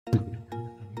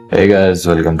Hey guys,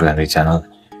 welcome to Henry channel.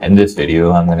 In this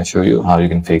video, I'm going to show you how you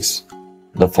can fix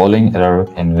the following error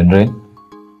in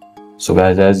Winra1n. So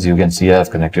guys, as you can see, I have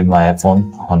connected my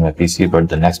iPhone on my PC, but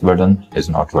the next button is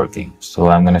not working. So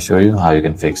I'm going to show you how you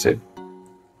can fix it.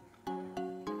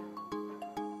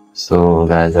 So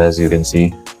guys, as you can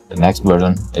see, the next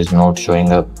button is not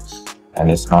showing up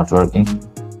and it's not working.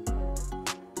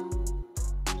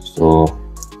 So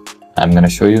I'm going to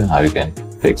show you how you can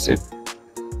fix it.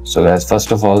 So guys,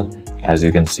 first of all, as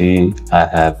you can see, I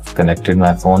have connected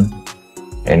my phone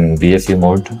in DFU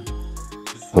mode.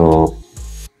 So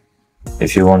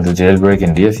if you want to jailbreak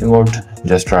in DFU mode,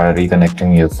 just try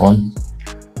reconnecting your phone.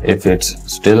 If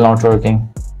it's still not working,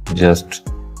 just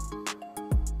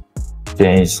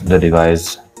change the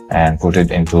device and put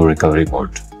it into recovery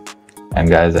mode. And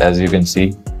guys, as you can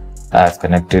see, I have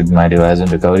connected my device in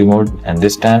recovery mode, and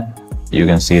this time you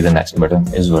can see the next button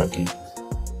is working.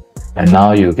 And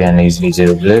now you can easily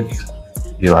jailbreak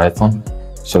your iPhone.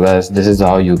 So guys, this is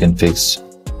how you can fix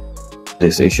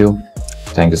this issue.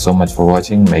 Thank you so much for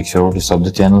watching. Make sure to sub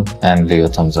the channel and leave a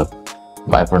thumbs up.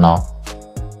 Bye for now.